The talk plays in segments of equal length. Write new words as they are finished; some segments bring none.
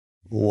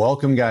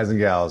Welcome, guys and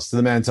gals, to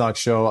the Man Talk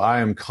Show. I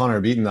am Connor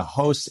Beaton, the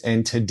host,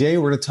 and today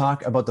we're going to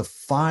talk about the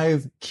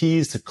 5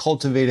 keys to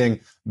cultivating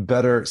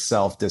better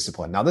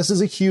self-discipline. Now, this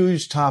is a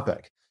huge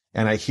topic,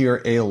 and I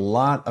hear a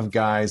lot of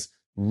guys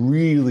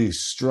really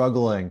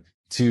struggling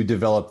to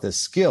develop this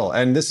skill.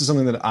 And this is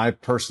something that I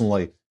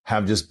personally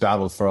have just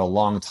battled for a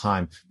long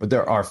time. But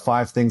there are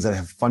 5 things that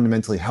have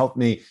fundamentally helped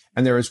me,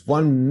 and there is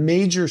one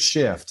major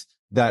shift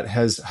that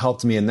has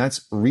helped me, and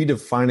that's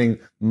redefining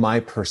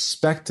my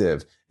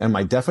perspective and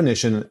my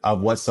definition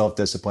of what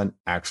self-discipline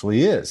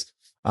actually is.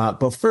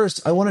 But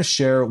first, I want to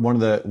share one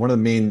of the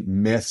main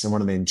myths and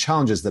one of the main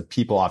challenges that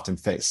people often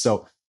face.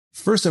 So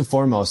first and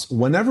foremost,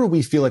 whenever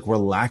we feel like we're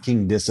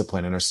lacking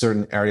discipline in a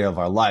certain area of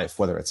our life,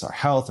 whether it's our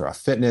health or our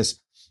fitness,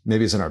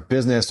 maybe it's in our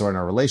business or in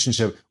our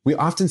relationship, we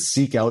often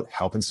seek out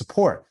help and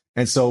support.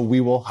 And so we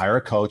will hire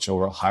a coach, or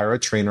we'll hire a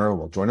trainer, or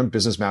we'll join a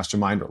business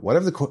mastermind, or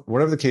whatever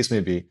the case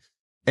may be.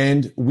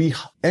 And we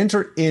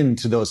enter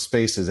into those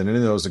spaces and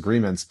into those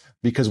agreements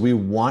because we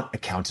want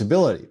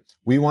accountability.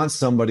 We want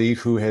somebody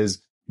who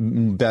is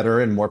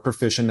better and more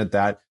proficient at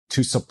that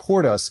to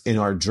support us in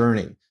our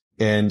journey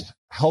and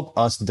help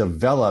us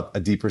develop a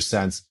deeper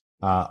sense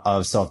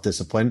of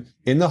self-discipline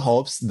in the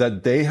hopes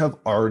that they have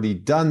already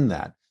done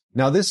that.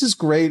 Now, this is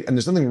great, and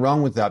there's nothing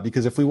wrong with that,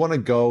 because if we want to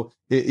go,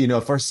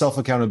 if our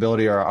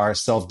self-accountability or our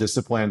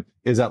self-discipline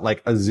is at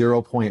like a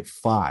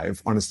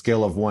 0.5 on a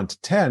scale of 1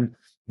 to 10,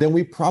 then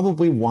we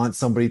probably want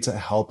somebody to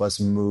help us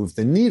move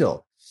the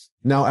needle.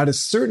 Now, at a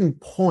certain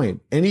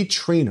point, any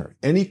trainer,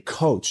 any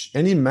coach,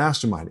 any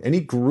mastermind, any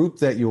group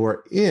that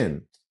you're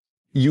in,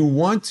 you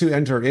want to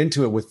enter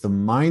into it with the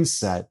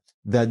mindset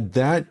that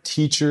that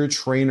teacher,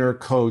 trainer,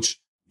 coach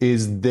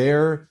is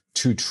there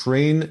to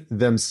train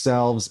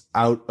themselves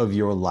out of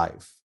your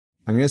life.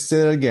 I'm going to say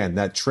that again.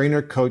 That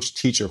trainer, coach,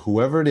 teacher,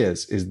 whoever it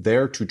is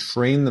there to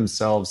train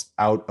themselves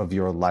out of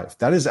your life.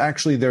 That is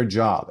actually their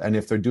job. And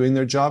if they're doing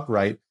their job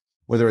right,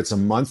 whether it's a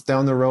month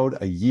down the road,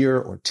 a year,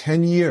 or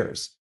 10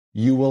 years,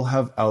 you will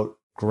have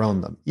outgrown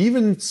them.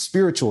 Even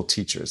spiritual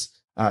teachers,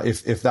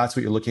 if that's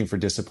what you're looking for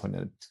discipline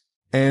in.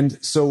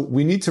 And so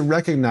we need to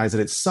recognize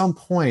that at some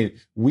point,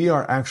 we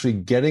are actually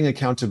getting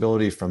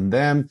accountability from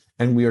them,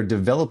 and we are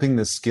developing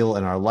this skill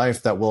in our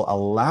life that will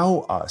allow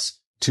us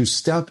to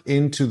step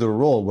into the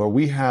role where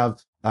we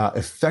have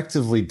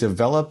effectively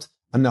developed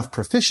enough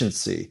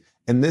proficiency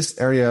in this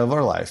area of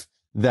our life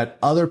that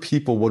other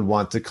people would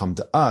want to come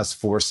to us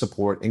for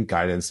support and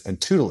guidance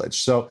and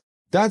tutelage. So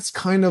that's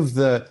kind of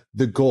the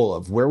goal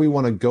of where we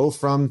want to go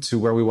from to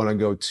where we want to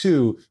go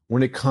to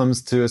when it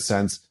comes to a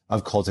sense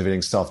of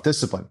cultivating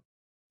self-discipline.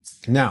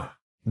 Now,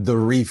 the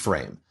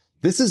reframe.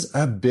 This is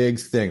a big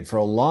thing. For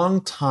a long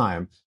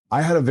time,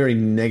 I had a very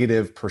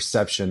negative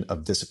perception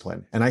of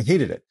discipline, and I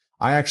hated it.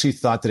 I actually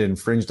thought that it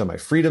infringed on my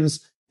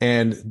freedoms,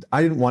 and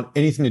I didn't want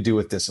anything to do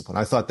with discipline.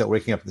 I thought that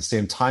waking up at the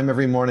same time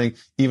every morning,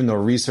 even though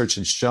research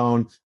had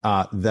shown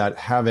that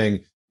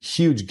having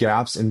huge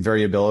gaps in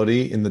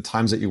variability in the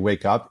times that you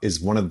wake up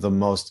is one of the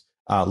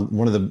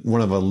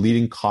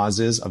leading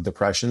causes of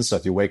depression. So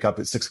if you wake up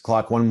at 6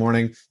 o'clock one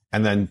morning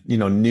and then,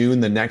 noon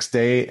the next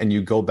day, and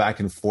you go back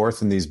and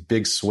forth in these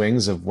big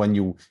swings of when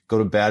you go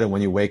to bed and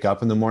when you wake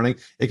up in the morning,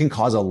 it can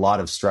cause a lot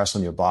of stress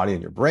on your body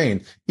and your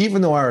brain.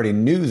 Even though I already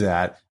knew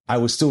that, I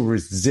was still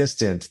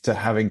resistant to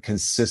having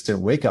consistent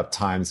wake up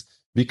times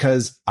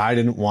because I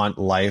didn't want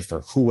life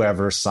or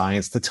whoever,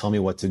 science, to tell me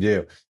what to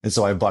do. And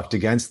so I bucked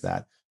against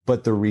that.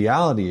 But the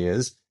reality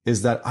is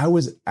that I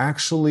was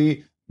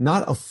actually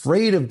not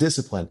afraid of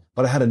discipline,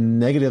 but I had a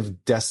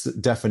negative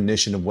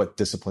definition of what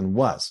discipline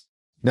was.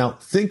 Now,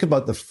 think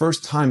about the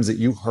first times that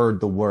you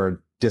heard the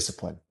word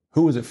discipline.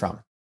 Who was it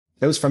from?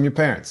 It was from your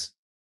parents.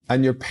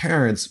 And your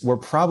parents were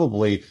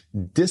probably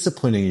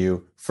disciplining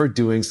you for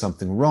doing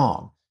something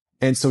wrong.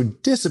 And so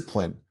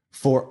discipline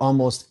for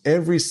almost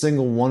every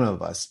single one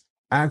of us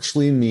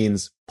actually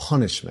means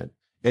punishment.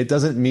 It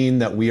doesn't mean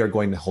that we are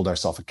going to hold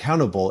ourselves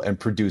accountable and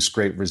produce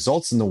great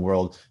results in the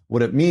world.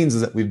 What it means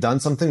is that we've done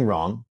something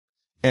wrong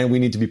and we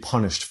need to be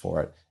punished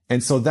for it.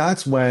 And so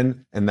that's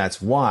when, and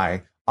that's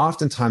why,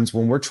 oftentimes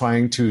when we're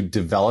trying to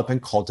develop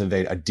and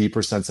cultivate a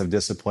deeper sense of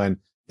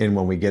discipline in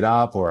when we get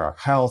up, or our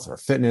health or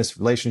fitness,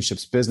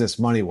 relationships, business,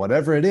 money,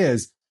 whatever it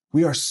is,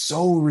 we are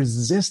so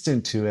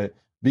resistant to it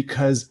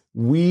because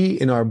we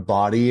in our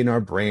body, in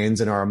our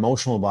brains, in our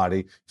emotional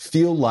body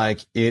feel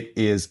like it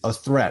is a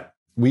threat.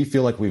 We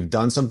feel like we've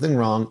done something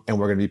wrong and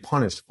we're going to be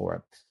punished for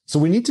it. So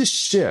we need to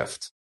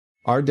shift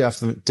our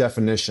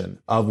definition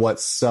of what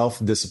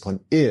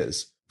self-discipline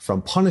is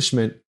from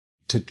punishment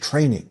to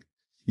training.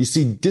 You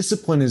see,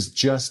 discipline is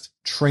just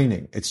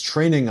training. It's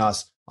training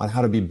us on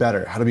how to be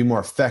better, how to be more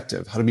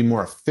effective, how to be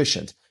more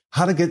efficient,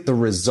 how to get the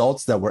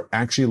results that we're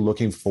actually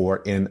looking for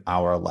in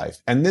our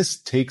life. And this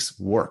takes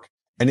work,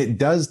 and it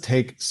does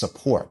take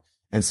support.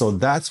 And so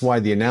that's why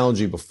the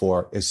analogy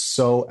before is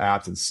so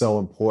apt and so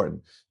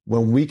important.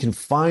 When we can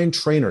find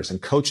trainers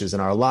and coaches in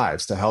our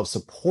lives to help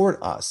support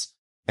us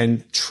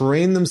and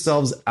train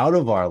themselves out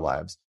of our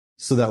lives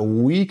so that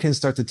we can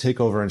start to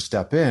take over and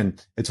step in,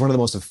 it's one of the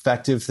most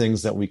effective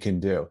things that we can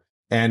do.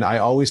 And I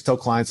always tell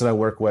clients that I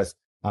work with,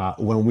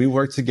 when we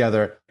work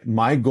together,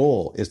 my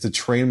goal is to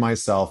train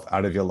myself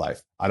out of your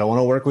life. I don't want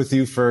to work with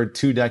you for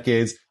 2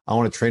 decades. I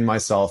want to train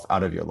myself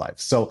out of your life.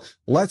 So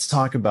let's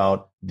talk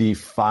about the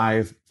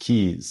 5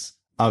 keys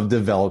of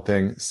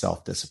developing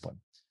self-discipline.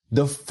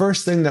 The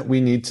first thing that we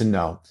need to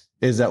know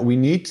is that we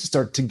need to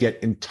start to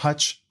get in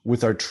touch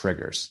with our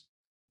triggers.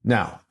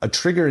 Now, a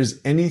trigger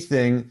is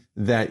anything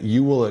that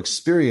you will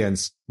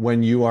experience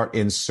when you are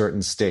in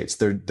certain states.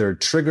 They're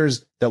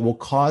triggers that will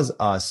cause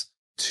us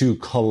to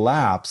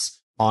collapse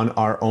on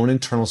our own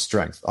internal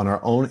strength, on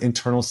our own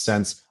internal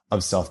sense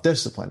of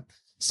self-discipline.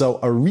 So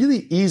a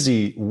really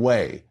easy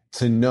way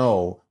to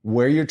know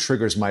where your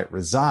triggers might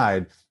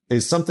reside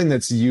is something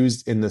that's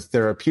used in the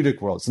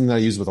therapeutic world, something that I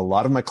use with a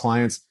lot of my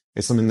clients.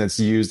 It's something that's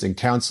used in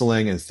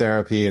counseling and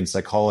therapy and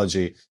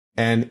psychology.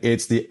 And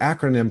it's the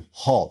acronym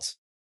HALT: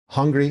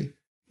 hungry,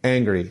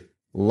 angry,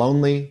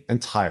 lonely,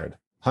 and tired.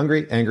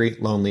 Hungry, angry,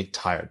 lonely,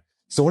 tired.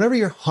 So whenever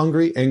you're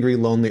hungry, angry,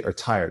 lonely, or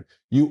tired,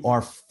 you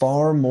are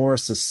far more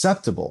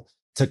susceptible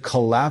to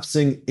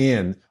collapsing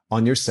in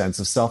on your sense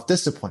of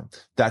self-discipline.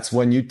 That's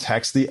when you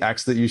text the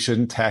ex that you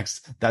shouldn't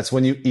text. That's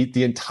when you eat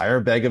the entire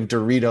bag of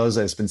Doritos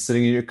that's been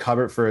sitting in your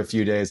cupboard for a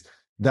few days.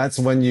 That's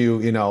when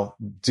you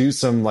do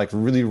some like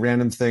really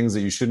random things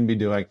that you shouldn't be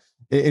doing.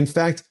 In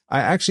fact, I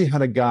actually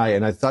had a guy,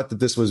 and I thought that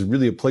this was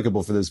really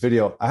applicable for this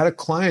video. I had a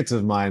client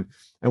of mine,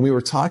 and we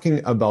were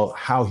talking about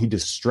how he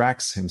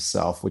distracts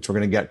himself, which we're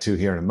going to get to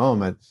here in a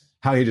moment,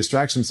 how he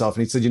distracts himself.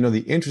 And he said, the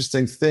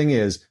interesting thing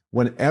is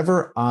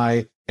whenever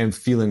I am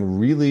feeling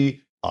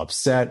really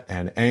upset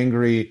and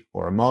angry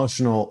or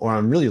emotional, or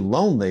I'm really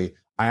lonely,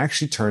 I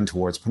actually turn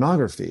towards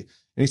pornography.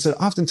 And he said,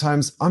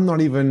 oftentimes I'm not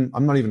even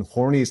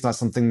horny. It's not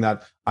something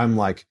that I'm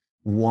like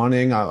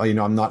wanting.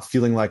 I'm not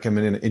feeling like I'm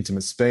in an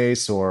intimate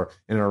space or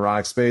in an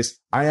erotic space.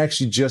 I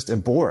actually just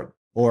am bored,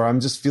 or I'm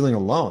just feeling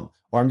alone,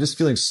 or I'm just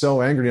feeling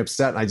so angry and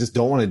upset and I just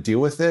don't want to deal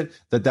with it.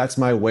 That's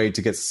my way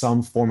to get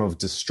some form of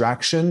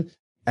distraction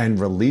and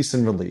release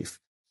and relief.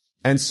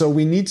 And so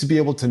we need to be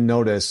able to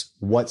notice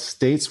what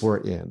states we're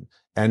in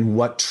and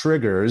what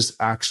triggers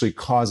actually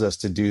cause us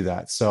to do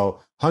that. So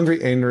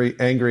hungry,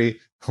 angry,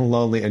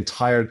 lonely, and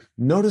tired.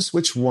 Notice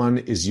which one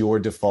is your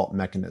default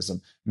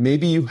mechanism.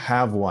 Maybe you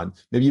have one.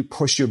 Maybe you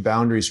push your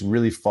boundaries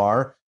really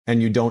far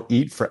and you don't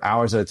eat for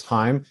hours at a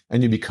time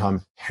and you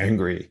become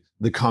hangry,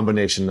 the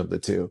combination of the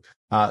two.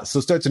 So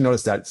start to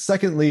notice that.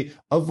 Secondly,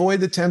 avoid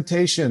the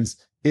temptations.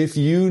 If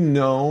you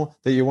know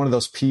that you're one of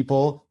those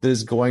people that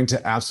is going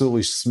to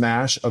absolutely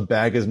smash a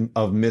bag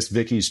of Miss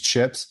Vicky's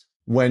chips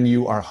when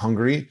you are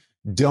hungry,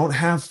 don't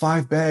have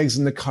 5 bags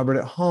in the cupboard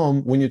at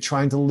home when you're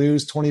trying to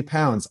lose 20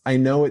 pounds. I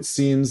know it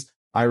seems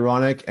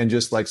ironic and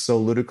just like so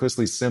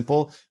ludicrously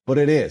simple, but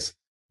it is.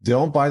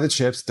 Don't buy the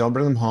chips. Don't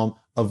bring them home.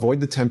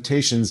 Avoid the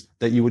temptations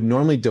that you would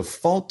normally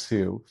default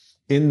to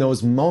in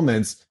those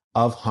moments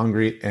of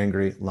hungry,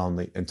 angry,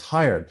 lonely, and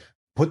tired.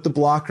 Put the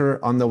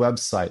blocker on the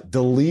website.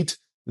 Delete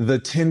the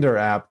Tinder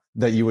app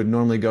that you would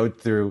normally go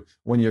through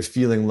when you're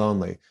feeling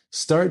lonely.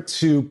 Start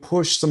to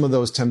push some of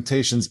those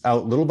temptations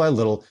out little by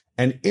little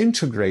and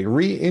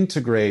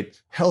reintegrate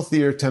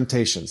healthier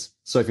temptations.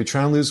 So if you're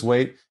trying to lose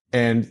weight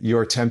and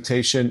your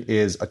temptation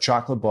is a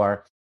chocolate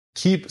bar,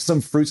 keep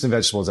some fruits and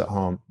vegetables at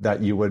home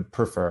that you would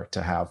prefer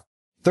to have.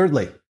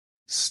 Thirdly,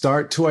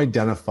 start to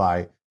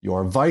identify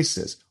your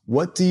vices.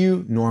 What do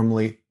you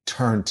normally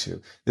turn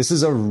to? This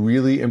is a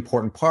really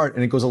important part,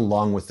 and it goes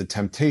along with the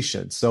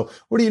temptation. So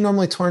what do you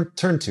normally turn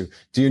to?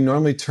 Do you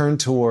normally turn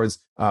towards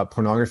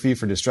pornography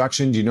for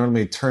distraction? Do you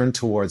normally turn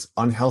towards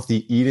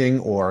unhealthy eating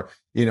or,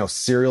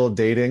 serial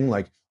dating?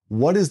 Like,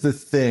 what is the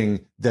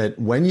thing that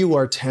when you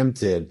are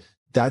tempted,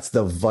 that's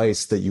the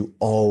vice that you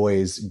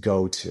always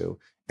go to?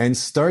 And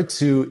start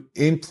to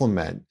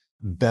implement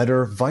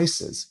better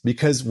vices,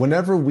 because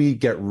whenever we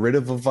get rid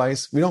of a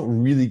vice, we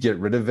don't really get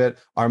rid of it.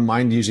 Our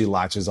mind usually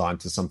latches on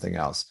to something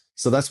else.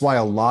 So that's why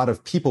a lot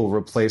of people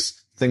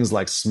replace things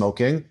like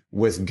smoking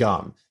with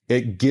gum.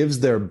 It gives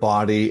their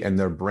body and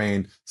their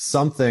brain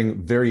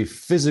something very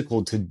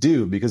physical to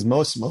do, because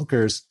most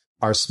smokers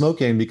are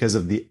smoking because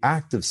of the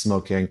act of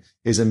smoking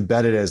is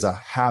embedded as a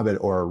habit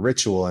or a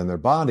ritual in their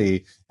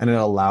body, and it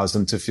allows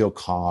them to feel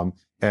calm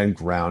and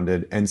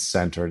grounded and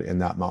centered in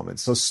that moment.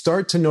 So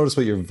start to notice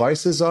what your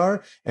vices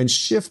are and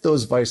shift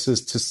those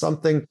vices to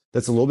something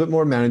that's a little bit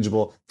more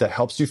manageable, that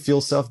helps you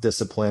feel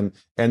self-discipline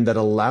and that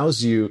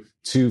allows you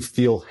to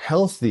feel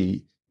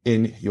healthy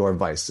in your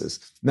vices.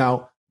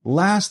 Now,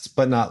 last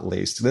but not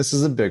least, this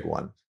is a big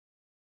one.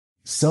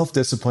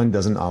 Self-discipline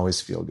doesn't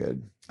always feel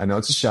good. I know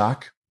it's a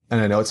shock, and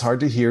I know it's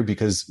hard to hear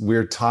because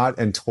we're taught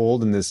and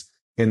told in this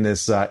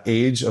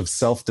age of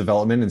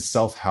self-development and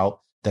self-help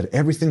that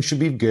everything should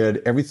be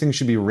good, everything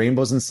should be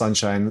rainbows and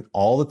sunshine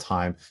all the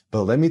time.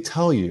 But let me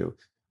tell you,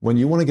 when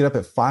you want to get up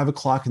at 5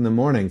 o'clock in the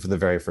morning for the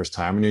very first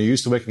time, and you're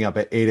used to waking up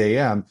at 8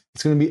 a.m.,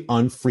 it's going to be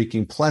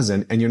unfreaking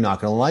pleasant and you're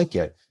not going to like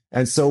it.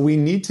 And so we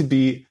need to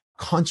be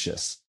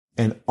conscious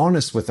and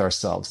honest with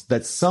ourselves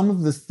that some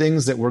of the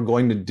things that we're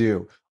going to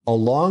do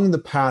along the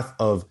path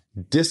of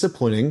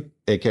disciplining,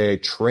 aka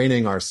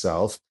training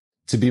ourselves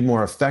to be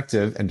more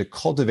effective and to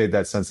cultivate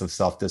that sense of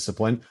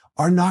self-discipline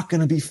are not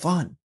going to be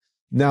fun.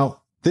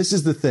 Now, this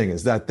is the thing,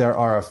 is that there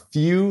are a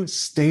few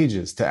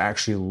stages to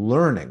actually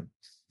learning.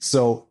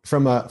 So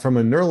from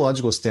a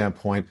neurological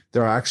standpoint,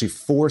 there are actually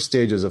 4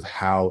 stages of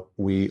how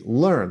we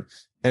learn.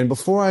 And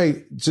before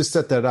I just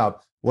set that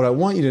up, what I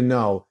want you to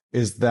know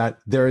is that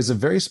there is a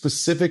very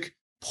specific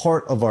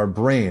part of our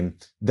brain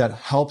that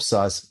helps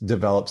us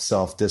develop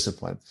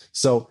self-discipline.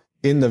 So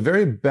in the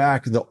very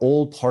back, the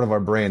old part of our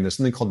brain, there's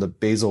something called the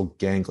basal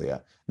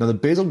ganglia. Now, the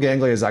basal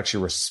ganglia is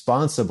actually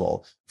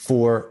responsible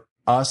for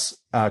us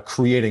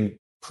creating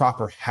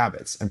proper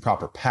habits and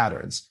proper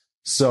patterns.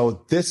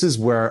 So this is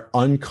where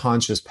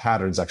unconscious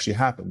patterns actually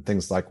happen.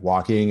 Things like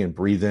walking and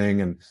breathing.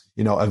 And,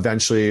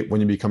 eventually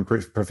when you become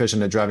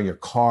proficient at driving your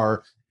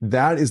car,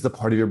 that is the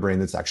part of your brain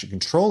that's actually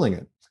controlling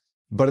it.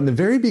 But in the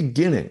very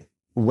beginning,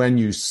 when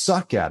you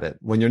suck at it,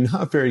 when you're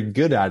not very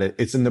good at it,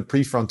 it's in the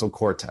prefrontal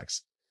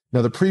cortex.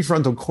 Now, the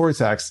prefrontal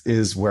cortex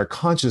is where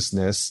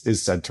consciousness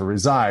is said to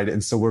reside.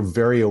 And so we're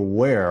very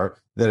aware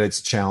that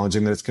it's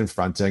challenging, that it's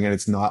confronting, and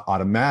it's not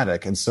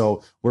automatic. And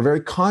so we're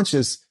very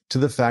conscious to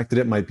the fact that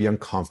it might be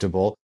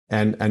uncomfortable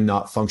and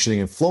not functioning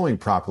and flowing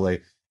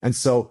properly. And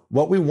so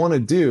what we want to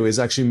do is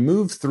actually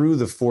move through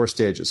the 4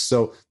 stages.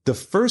 So the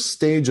first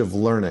stage of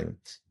learning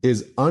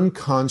is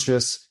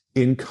unconscious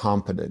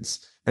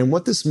incompetence. And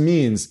what this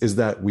means is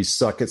that we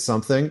suck at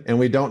something and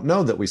we don't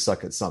know that we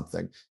suck at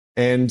something.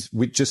 And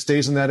we just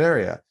stays in that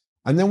area.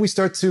 And then we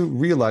start to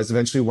realize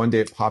eventually one day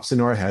it pops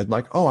into our head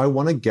like, oh, I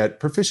want to get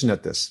proficient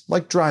at this.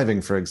 Like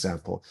driving, for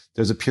example.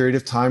 There's a period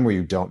of time where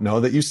you don't know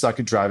that you suck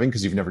at driving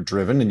because you've never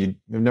driven and you've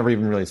never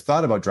even really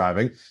thought about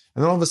driving.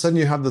 And then all of a sudden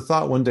you have the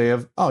thought one day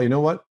of, oh, you know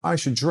what? I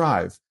should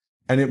drive.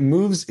 And it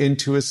moves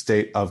into a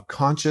state of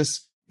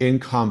conscious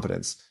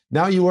incompetence.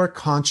 Now you are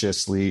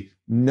consciously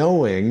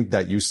knowing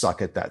that you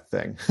suck at that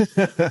thing.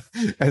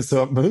 And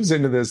so it moves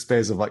into this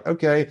space of like,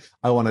 okay,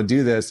 I want to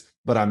do this,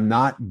 but I'm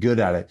not good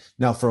at it.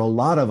 Now, for a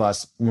lot of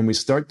us, when we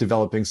start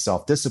developing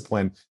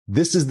self-discipline,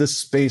 this is the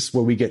space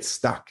where we get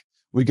stuck.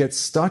 We get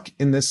stuck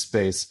in this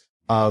space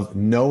of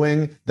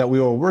knowing that we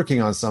were working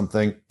on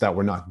something, that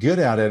we're not good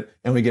at it,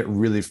 and we get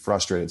really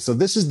frustrated. So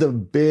this is the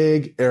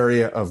big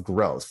area of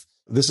growth.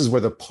 This is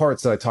where the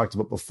parts that I talked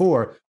about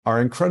before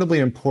are incredibly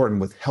important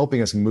with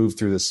helping us move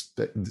through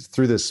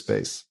this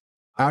space.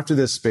 After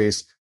this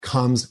space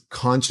comes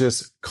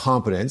conscious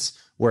competence,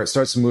 where it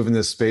starts to move in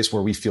this space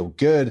where we feel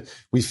good.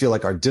 We feel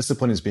like our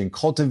discipline is being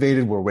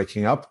cultivated. We're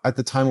waking up at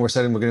the time we're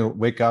setting we're going to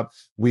wake up.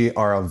 We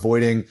are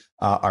avoiding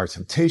our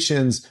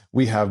temptations.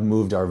 We have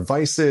moved our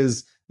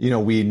vices. We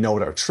know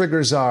what our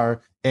triggers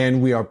are,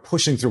 and we are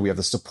pushing through. We have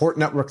the support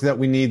network that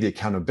we need, the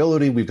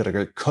accountability. We've got a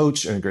great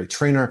coach and a great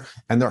trainer,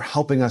 and they're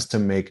helping us to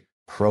make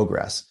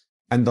progress.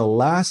 And the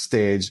last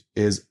stage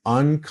is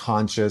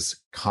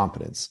unconscious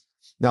competence.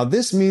 Now,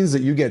 this means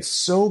that you get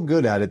so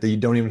good at it that you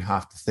don't even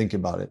have to think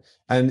about it.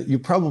 And you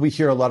probably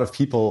hear a lot of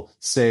people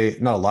say,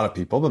 not a lot of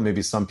people, but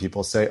maybe some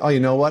people say, oh,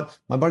 you know what?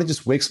 My body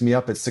just wakes me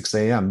up at 6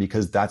 a.m.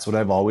 because that's what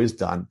I've always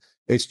done.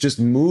 It's just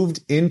moved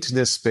into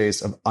this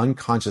space of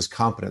unconscious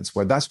competence,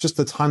 where that's just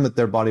the time that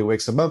their body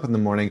wakes them up in the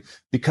morning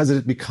because it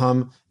has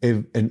become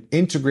an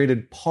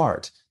integrated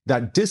part.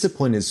 That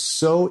discipline is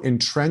so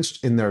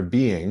entrenched in their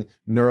being,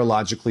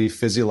 neurologically,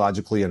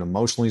 physiologically, and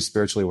emotionally,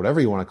 spiritually, whatever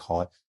you want to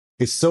call it.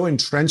 It's so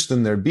entrenched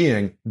in their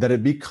being that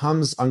it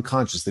becomes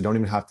unconscious. They don't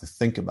even have to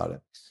think about it.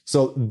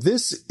 So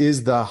this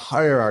is the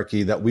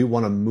hierarchy that we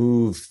want to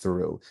move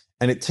through.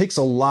 And it takes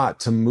a lot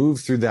to move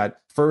through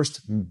that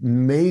first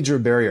major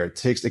barrier.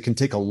 It can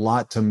take a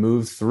lot to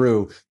move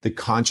through the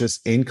conscious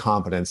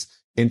incompetence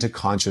into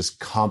conscious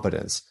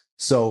competence.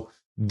 So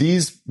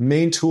these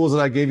main tools that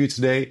I gave you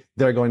today,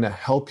 they're going to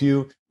help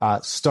you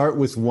start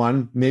with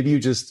one. Maybe you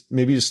just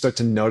start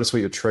to notice what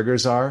your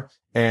triggers are,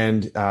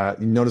 and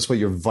you notice what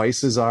your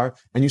vices are,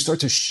 and you start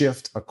to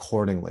shift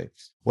accordingly.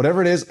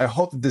 Whatever it is, I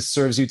hope that this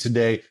serves you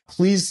today.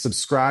 Please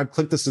subscribe,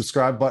 click the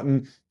subscribe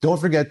button.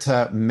 Don't forget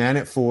to man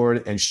it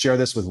forward and share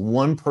this with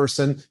one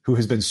person who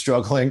has been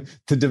struggling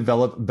to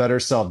develop better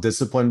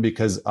self-discipline,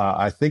 because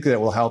I think that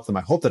it will help them.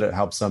 I hope that it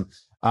helps them.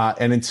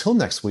 And until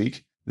next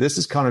week, this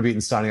is Connor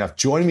Beaton signing off.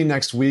 Join me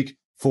next week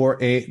for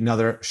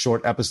another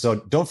short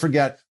episode. Don't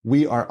forget,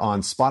 we are on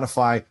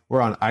Spotify,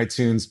 we're on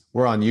iTunes,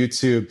 we're on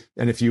YouTube.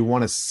 And if you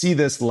want to see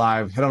this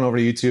live, head on over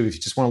to YouTube. If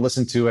you just want to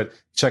listen to it,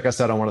 check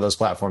us out on one of those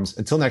platforms.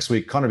 Until next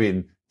week, Connor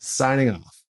Beaton signing off.